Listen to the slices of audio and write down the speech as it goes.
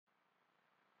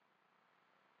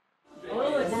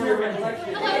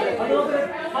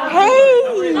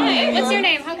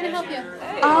help you?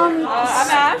 I'm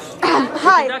Ash.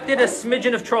 Hi. Conducted a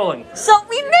smidgen of trolling. So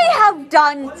we may have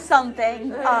done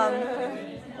something.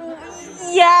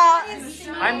 Yeah.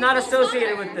 I'm not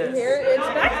associated with this. It's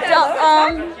back there. So,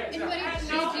 And what did you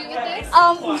do with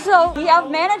this? So we have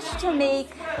managed to make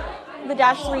the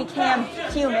 -3 cam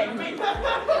human.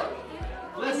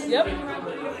 Yep.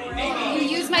 You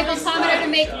use my pulsometer to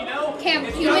make Cam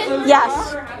human? Yes.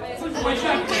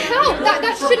 How?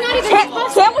 That should not even be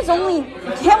possible.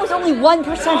 Cam was only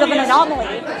 1% of an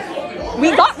anomaly.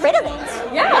 We got rid of it.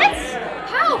 Yeah. What?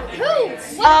 How? Who?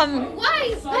 What? Why?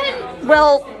 When?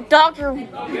 Well, Dr.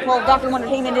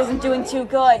 Wondertainment isn't doing too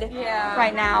good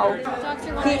right now.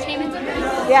 Dr. Wondertainment's over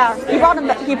here? Yeah,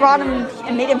 he brought him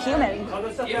and made him human. Oh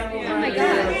my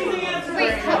god.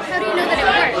 Wait, how do you know that it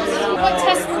works? What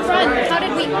tests were run? How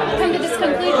did we come to this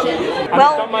conclusion?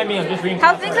 Well, don't mind me, I'm just reading.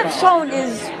 how things have shown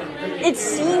is it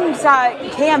seems that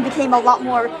Cam became a lot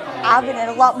more avid and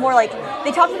a lot more like,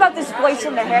 they talked about this voice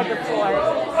in their head before,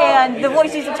 and the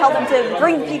voice used to tell them to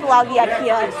bring people out of the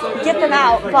IKEA, get them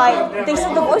out, but they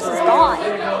said the voice is gone.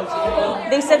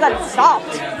 They said that it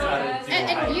stopped.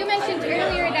 And you mentioned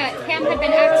earlier that Cam had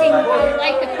been acting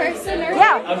like a person, or?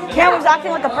 Yeah, Cam was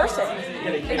acting like a person.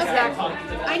 Okay.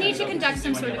 I need to conduct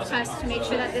some sort of test to make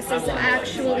sure that this is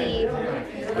actually,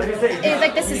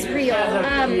 like this is real.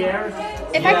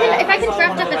 If I can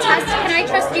draft up a test, can I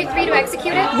trust you three to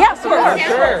execute it? Yes, of course.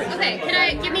 Sure. Okay, can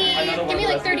I give me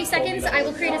like 30 seconds? I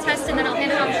will create a test and then I'll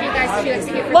hand it off to you guys to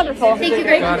execute. Wonderful. Thank you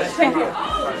very much.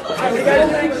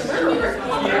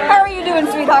 How are you doing,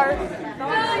 sweetheart?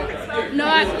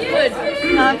 Not good.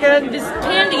 Not good. This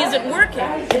candy isn't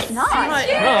working. It's not.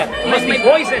 It must be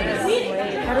poison.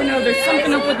 I don't know. There's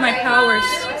something up with my powers.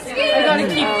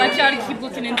 I gotta keep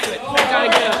looking into it. I gotta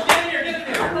get up.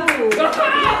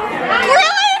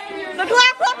 Really? The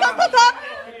clap.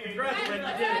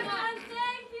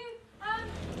 Thank you.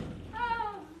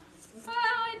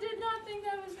 I did not think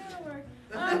that was gonna work.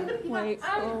 Wait.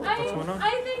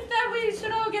 I think that we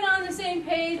should all get on the same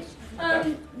page.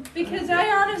 Because I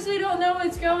honestly don't know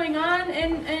what's going on,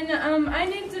 and I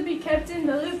need to be kept in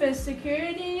the loop as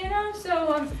security, you know.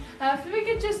 So if we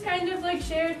could just kind of like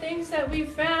share things that we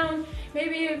found,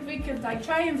 maybe if we could like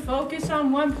try and focus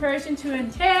on one person to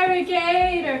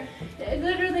interrogate, or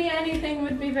literally anything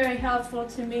would be very helpful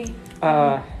to me.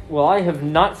 Well, I have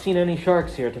not seen any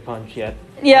sharks here to punch yet.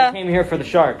 Yeah. I came here for the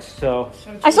sharks, so.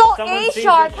 I saw Someone a sees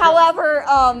shark, it. however,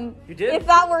 You did? if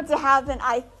that were to happen,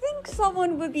 I think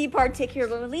someone would be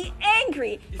particularly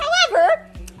angry. However,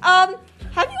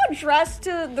 have you addressed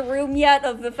to the room yet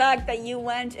of the fact that you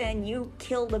went and you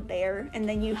killed a bear and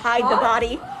then you hide the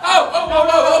body?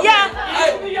 Oh! Yeah,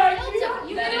 we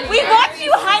watched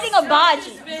you hiding a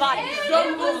body.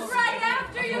 It was right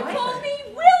after you told me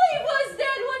Willie was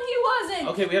dead when he wasn't.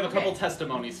 Okay, we have a couple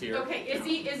testimonies here. Okay,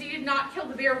 Izzy did not kill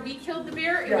the bear. We killed the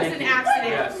bear. It was an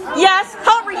accident. Yes,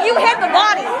 however, you hid the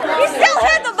body. You still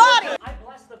hid the body. I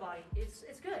blessed the body. It's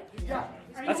good. Yeah.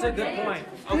 That's a good point.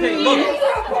 Okay, look.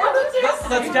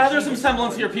 Let's gather some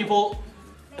semblance here, people.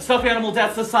 Stuffed animal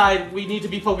deaths aside, we need to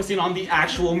be focusing on the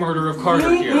actual murder of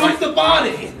Carter here. Who's the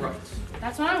body? Right.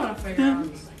 That's what I want to figure out.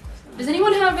 Does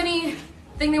anyone have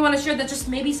anything they want to share that just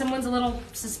maybe someone's a little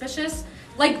suspicious?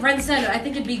 Like Ren said, I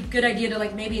think it'd be a good idea to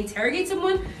like maybe interrogate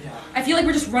someone. Yeah. I feel like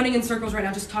we're just running in circles right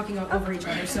now, just talking over each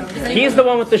other. So He's the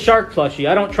one with the shark plushie.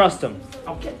 I don't trust him.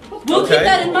 Okay. We'll keep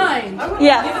that in mind.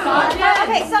 Yeah.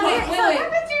 Okay, so wait.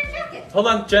 Hold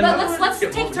on, Jen. Let's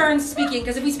take turns speaking,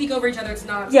 because if we speak over each other, it's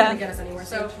not going to get us anywhere.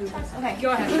 So, okay,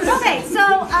 go ahead. Okay, so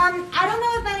I don't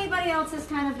know if anybody else has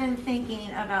kind of been thinking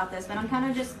about this, but I'm kind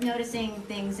of just noticing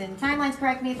things in timelines.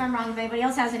 Correct me if I'm wrong. If anybody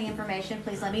else has any information,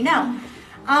 please let me know.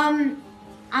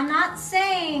 I'm not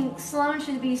saying Sloan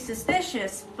should be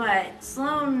suspicious, but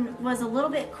Sloan was a little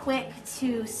bit quick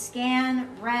to scan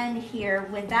Ren here,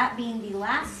 with that being the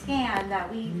last scan that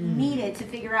we needed to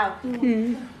figure out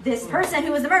who this person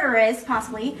who was the murderer is,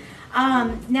 possibly.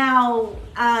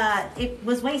 It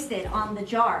was wasted on the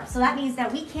jar. So that means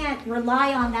that we can't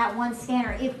rely on that one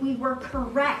scanner if we were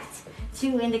correct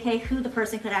to indicate who the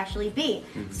person could actually be.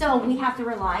 So we have to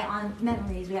rely on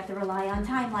memories, we have to rely on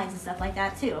timelines and stuff like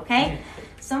that too, okay?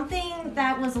 Something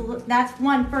that's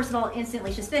one, first of all,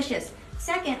 instantly suspicious.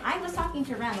 Second, I was talking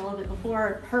to Ren a little bit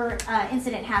before her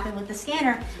incident happened with the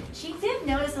scanner. She did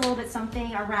notice a little bit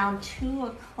something around 2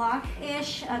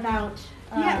 o'clock-ish about...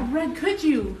 yeah, Ren, could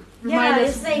you remind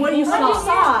us what you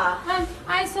saw?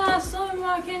 I saw Sloan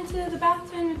walk into the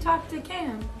bathroom and talk to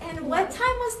Cam. And what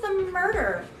time was the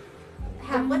murder?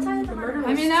 What time of the murder?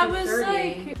 I mean, that was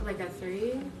like at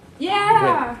 3.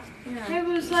 Yeah. It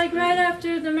was like right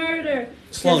after the murder.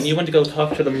 Sloan, you went to go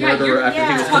talk to the murderer after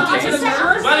he was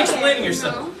contained? Without explaining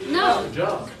yourself. No,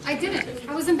 I didn't.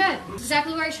 I was in bed.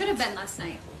 Exactly where I should have been last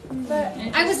night. But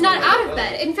I was not out of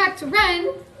bed. In fact,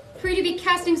 Ren, for you to be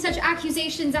casting such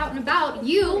accusations out and about,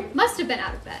 you must have been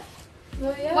out of bed.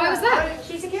 Well, yeah. Why was that?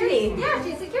 She's security. Yeah,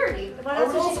 she's security. What I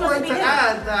else would is she also supposed to like be to doing?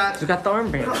 add that You got the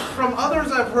armband. from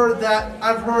others I've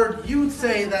heard you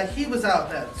say that he was out of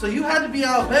bed. So you had to be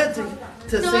out of bed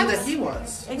to say that he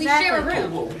was. We share a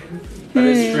room. That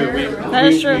is true. That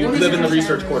is true. We live in the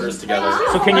research quarters together.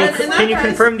 So can you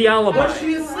confirm the Was alibi?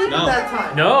 she asleep No. at that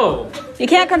time? No. You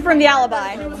can't confirm the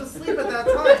alibi. She was asleep at that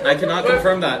time. I cannot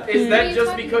confirm that. Is that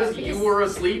just because you were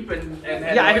asleep and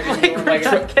had Yeah, nothing I'm to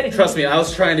do, like Trust me, I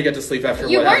was trying to get to sleep after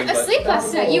You what weren't happened. asleep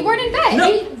last night. You weren't in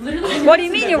bed. What do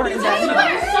you mean you weren't in bed?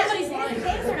 Somebody's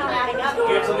things are not adding up. You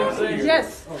have something to say?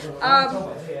 Yes.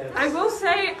 I will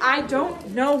say I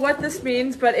don't know what this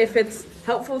means, but if it's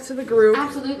helpful to the group,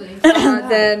 Absolutely.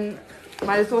 then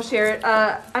might as well share it.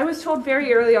 I was told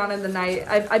very early on in the night.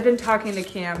 I've been talking to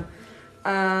Cam,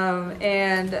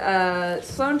 and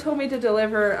Sloan told me to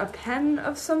deliver a pen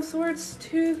of some sorts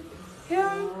to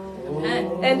him,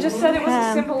 and just said it was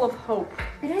a symbol of hope.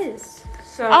 It is.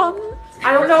 So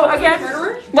I don't know. Again,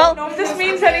 Well, don't know if this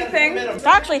means anything.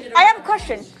 actually, I have a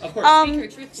question. Of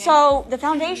course. So the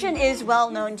Foundation is well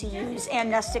known to use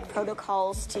amnestic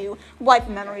protocols to wipe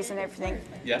memories and everything.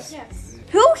 Yes.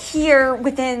 Who here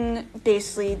within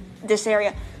basically this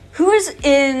area, who is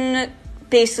in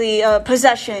basically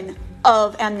possession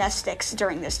of amnestics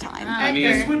during this time?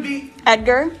 This would be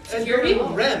Edgar? Security?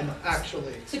 Rem,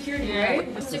 actually. Security,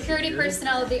 right? Security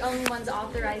personnel are the only ones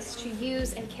authorized to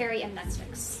use and carry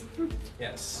amnestics.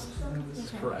 Yes.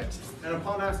 That's correct. And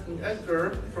upon asking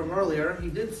Edgar from earlier, he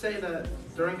did say that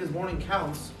during his morning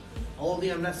counts, all of the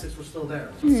amnestics were still there.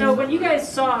 So when you guys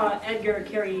saw Edgar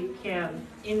carry Cam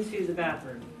into the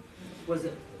bathroom, was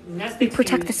it amnestics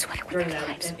protect the used sweater with during our that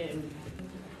lives.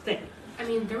 thing? I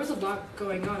mean, there was a lot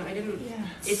going on. I didn't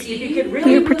If see. you could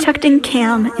really We are protecting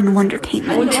Cam in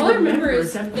Wondertainment. All I remember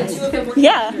is the two of them were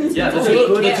Yeah. Yeah,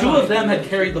 the two of them had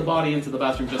carried the body into the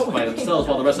bathroom just by themselves,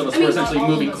 while the rest of us were essentially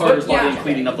moving Carter's body and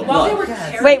cleaning up the While they blood. were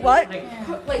carrying, Wait, what?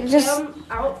 like Just- Cam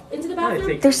out into the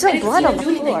bathroom. There's still I didn't blood see on them the do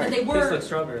anything, floor. but they Tastes were like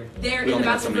strawberry. there We in only the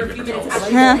had so bathroom for a many few different minutes.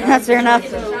 colors. Yeah, that's fair enough.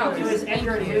 it was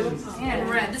Edgar and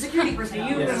who? Red, the security person. Do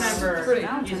you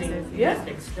remember using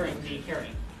amnestics during the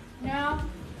hearing? No.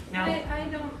 No. I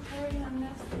don't carry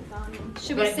amnestics on me.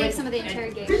 Should we But- save but- some of the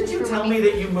interrogation? Didn't you for tell when me we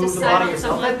that you moved the decide body on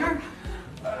yourself, something? Edgar?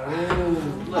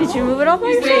 Did you move it all by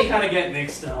yourself? Wait, kind of get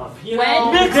mixed up. You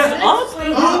know? Mixed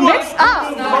up? Mixed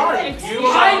up.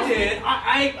 I did.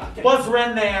 I Was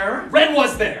Ren there? Ren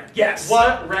was there. Yes.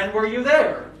 What? Ren, were you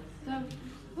there?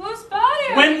 Whose body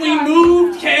are When you we talking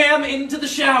moved Cam into the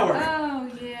shower, about? Oh,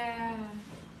 yeah.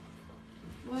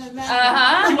 What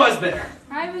about she was there.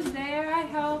 I was there. I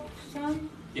helped some.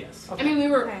 Yes. I mean, we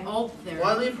were all there.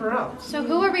 Why leave her out? So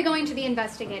who are we going to be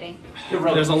investigating?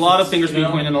 There's a lot of fingers being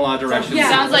pointed in a lot of directions. Yeah.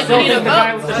 Sounds like we need a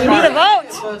vote. We need a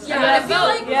vote. Yeah, I feel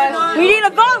like we're not. We need a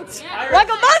vote. Like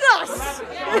Among Us.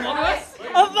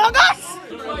 Among Us.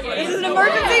 This is an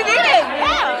emergency meeting.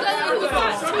 Yeah.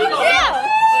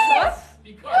 Yeah.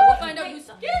 We'll find out who's.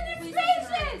 Goodness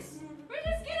gracious! We're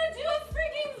just gonna do a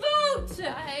freaking vote!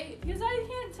 Because I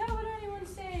can't tell what anyone's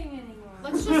saying anymore.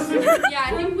 Let's just. Yeah,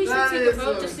 I think we should That take a is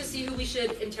vote a- just to see who we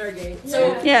should interrogate.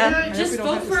 So Yeah. just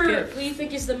vote for who you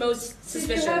think is the most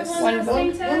suspicious. One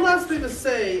last thing to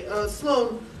say,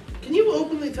 Sloan, can you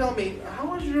openly tell me, how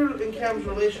was your and Cam's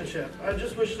relationship? I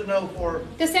just wish to know for...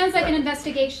 This sounds like an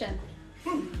investigation,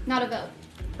 not a vote.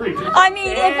 I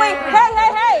mean, if we,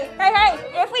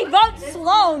 hey, if we vote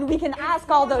Sloan, we can ask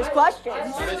all those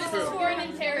questions. For an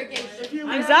interrogation.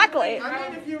 Exactly. I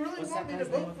mean, if you really want me to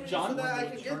vote for you so that I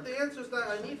can get the answers that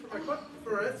I need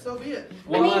for it, so be it.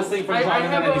 One last thing from I John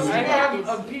and then I do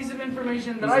have a piece of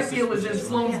information that I feel is in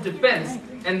Sloan's defense,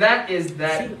 and that is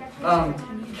that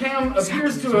Cam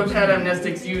appears to have had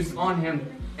amnestics used on him,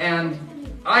 and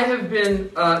I have been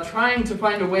trying to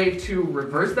find a way to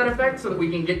reverse that effect so that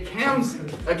we can get Cam's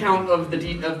account of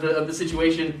the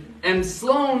situation, and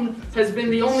Sloan has been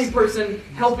the only person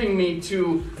helping me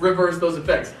to reverse those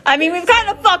effects. I mean, we've kind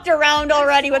of fucked around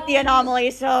already with the anomaly,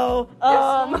 so, If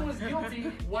Sloan was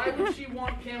guilty, why would she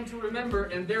want Cam to remember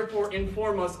and therefore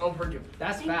inform us of her guilt?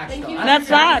 That's facts, though. That's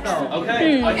facts.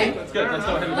 Okay, I think that's good. Let's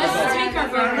go ahead and Let's take our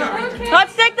vote. Okay.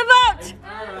 Let's take the vote.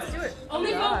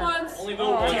 Only vote once. Only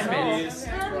vote once, ladies.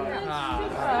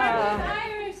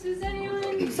 Iris, does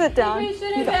anyone Sit down. think we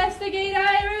should investigate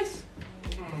Iris?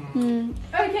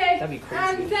 Okay. That'd be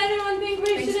crazy. Does anyone think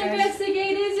we should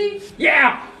investigate Izzy?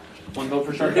 Yeah! One vote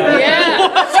for Shark Guy. Yeah.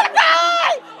 Shark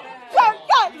guy! Shark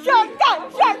guy! Shark guy!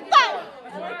 Shark guy!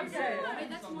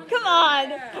 Come on!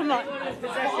 Come on!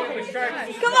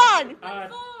 Come on!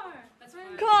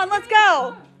 Come on, let's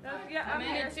go! Yeah, I'm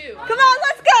here too. Come on,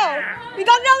 let's go! We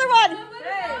got another one!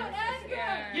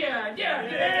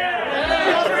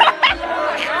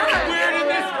 Where did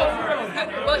this come from?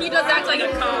 Well, he does act like a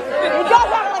cop. We don't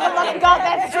have like a fucking cop,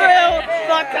 that's true!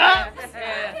 Fuck up!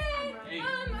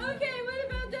 Okay, what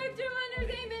about Dr.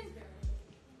 Entertainment?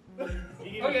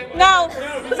 Okay. No!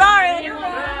 Sorry!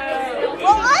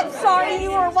 Well, I'm sorry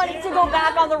you were wanting to go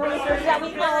back on the research that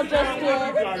we all just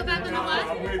did. Go back on the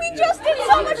what? We just did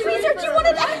so much research, you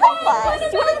wanted to help us!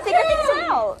 You wanted to figure things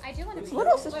out! I do want to be. What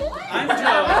else is there? I'm Joe.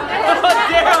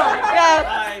 Yeah.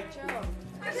 Hi.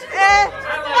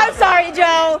 I'm sorry,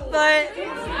 Joe, but...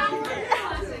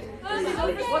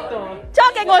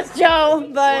 Talking was Joe,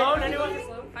 but...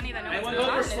 Funny that no Anyone one's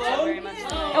vote for Sloan? very much.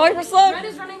 Oh, wait for Sloan. Red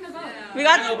is running the vote. We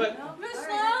I know, got... but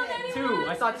Two.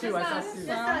 I saw two.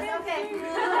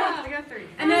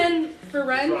 And then for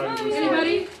Ren,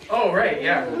 anybody? Oh, right,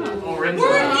 yeah. Oh, Ren's Okay,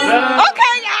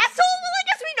 asshole! Well, I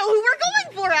guess we know who we're going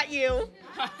for at you.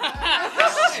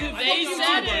 They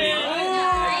said it.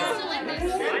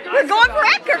 We're going for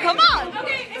Edgar, come on!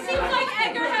 Okay, it seems like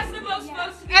Edgar has the most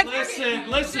votes.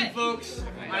 listen, folks.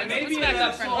 I may be an Back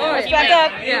up, asshole. friend. Back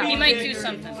up. Yeah. He might do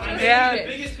something. Yeah. The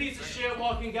biggest piece of shit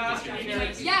walking gas here.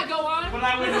 Yeah, go on. But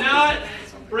I would not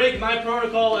break my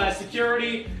protocol as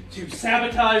security to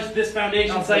sabotage this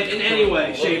foundation site in any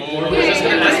way, shape, or form. I'm just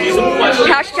gonna ask you some questions.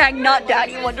 Hashtag not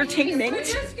daddy entertainment. We're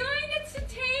just going to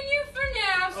detain you for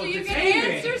now so you can detain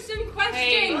me? answer some questions.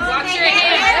 Hey, watch your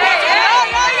hands.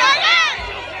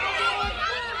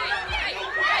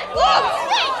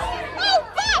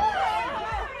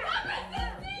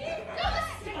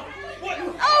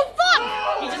 Oh, fuck!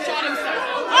 He just shot himself.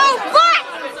 Oh, fuck!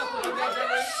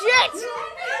 Shit!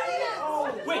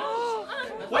 Wait.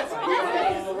 What?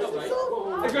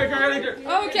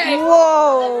 Okay.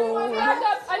 Whoa! Back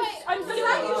up. I'm still. Does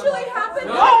that usually happen?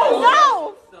 Oh,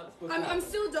 no! I'm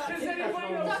still done.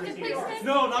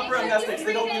 No, not for amnestics.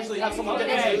 They don't usually have someone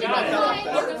get knocked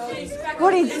out.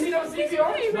 What is... It's okay,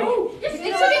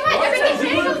 fine. Everything's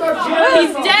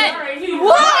He's dead.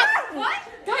 What?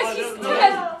 Guys, he's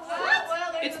dead.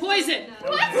 It's poison.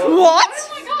 What? Oh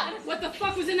my god. What the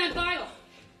fuck was in that vial?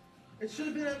 It should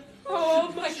have been a...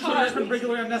 Oh my Should have been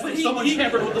regular amnestics. Someone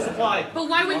tampered with the supply. But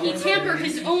why would he tamper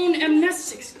his own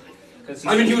amnestics?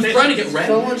 I mean, he was trying to get red.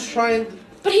 Someone's trying...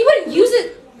 But he wouldn't use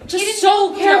it just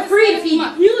so carefree if he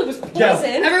knew it was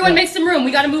poison. Everyone make some room.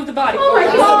 We gotta move the body. Oh my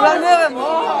god.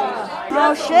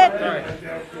 Oh, shit.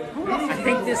 I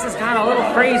think this has gone a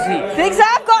little crazy. Things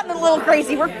have gotten a little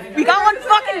crazy. We got one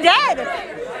fucking dead.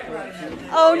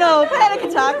 Oh no, panic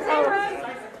attack.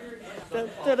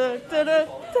 Everyone's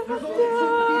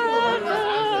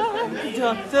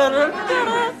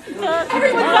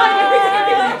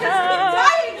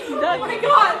dying. Oh my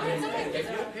god.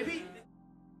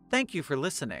 Thank you for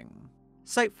listening.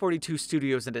 Site 42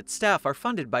 Studios and its staff are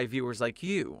funded by viewers like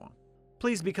you.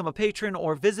 Please become a patron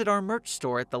or visit our merch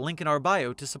store at the link in our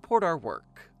bio to support our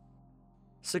work.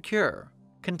 Secure,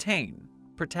 contain,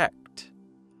 protect.